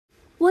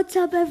What's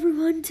up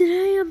everyone,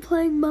 today I'm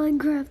playing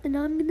Minecraft and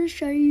I'm going to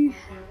show you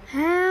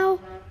how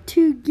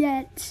to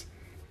get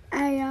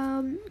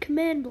a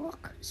command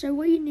block. So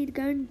what you need to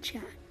go in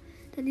chat,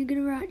 then you're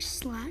going to write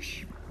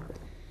slash,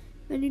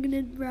 then you're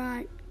going to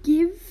write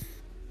give,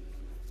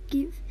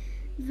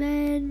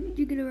 then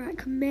you're going to write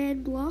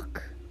command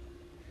block,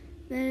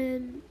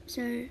 then,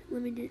 so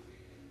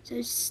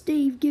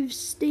Steve, give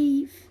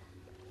Steve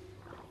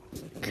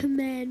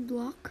command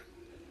block,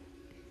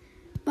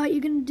 but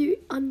you're going to do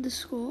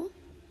underscore,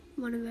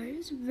 one of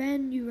those,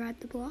 then you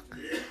write the block,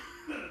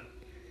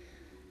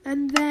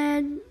 and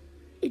then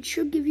it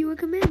should give you a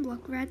command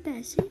block right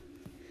there, see?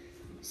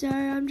 So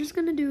I'm just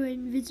going to do an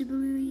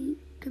invisibility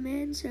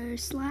command, so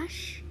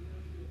slash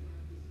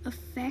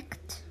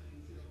effect,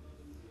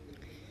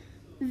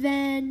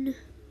 then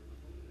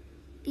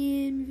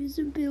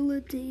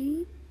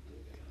invisibility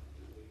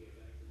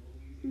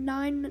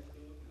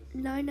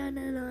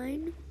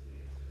 999,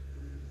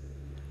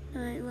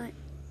 like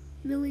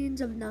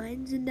millions of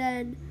nines, and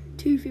then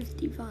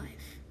 255.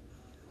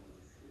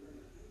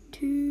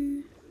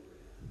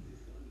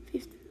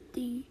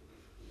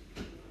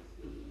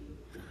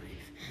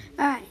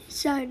 Alright,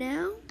 so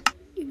now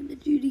you're going to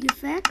do the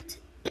effect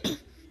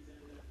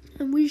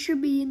and we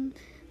should be in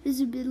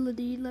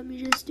visibility. Let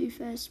me just do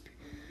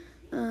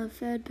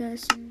third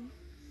person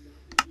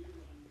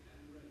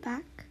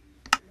back.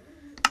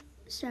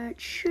 So it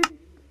should,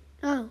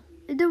 oh,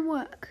 it didn't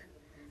work.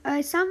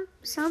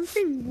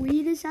 Something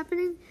weird is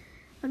happening.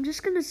 I'm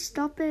just gonna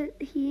stop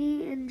it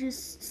here and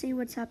just see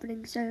what's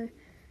happening. So,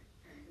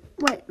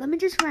 wait, let me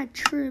just write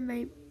true,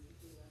 mate.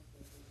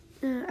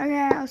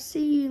 Okay, I'll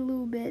see you in a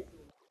little bit.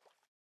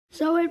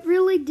 So it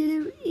really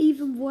didn't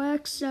even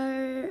work.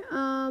 So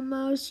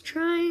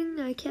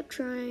I kept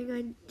trying.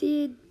 I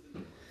did.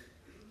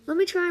 Let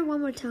me try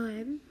one more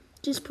time.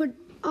 Just put.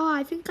 Oh,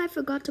 I think I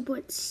forgot to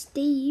put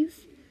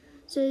Steve.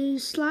 So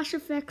slash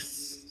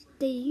effects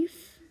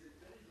Steve.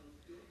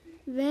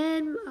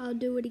 Then I'll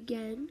do it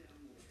again.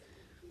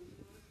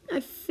 I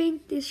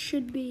think this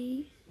should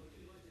be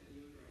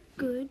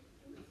good.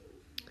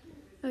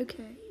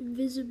 Okay,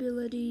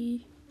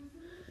 invisibility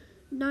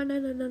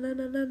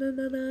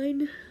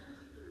 9999999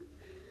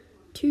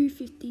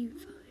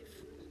 255,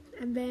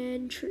 and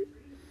then true.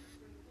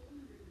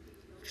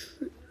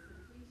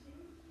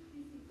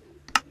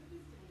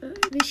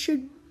 This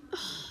should.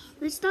 Oh,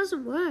 this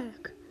doesn't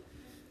work.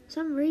 For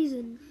some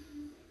reason.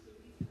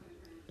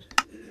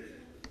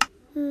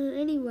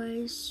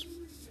 Anyways.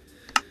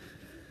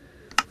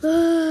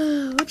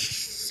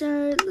 So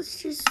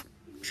let's just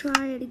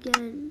try it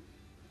again,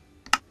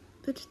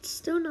 but it's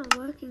still not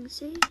working,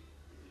 see?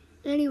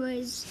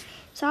 Anyways,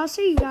 so I'll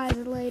see you guys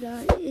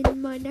later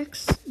in my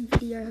next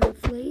video,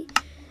 hopefully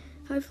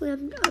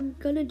I'm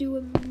gonna do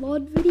a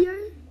mod video.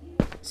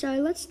 So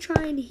let's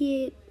try and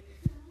hit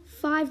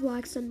 5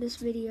 likes on this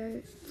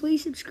video.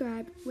 Please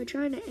subscribe. We're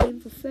trying to aim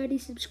for 30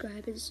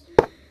 subscribers,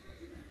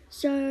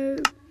 so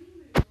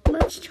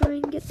let's try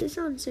and get this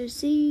on. So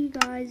see you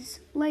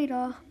guys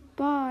later.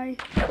 Bye.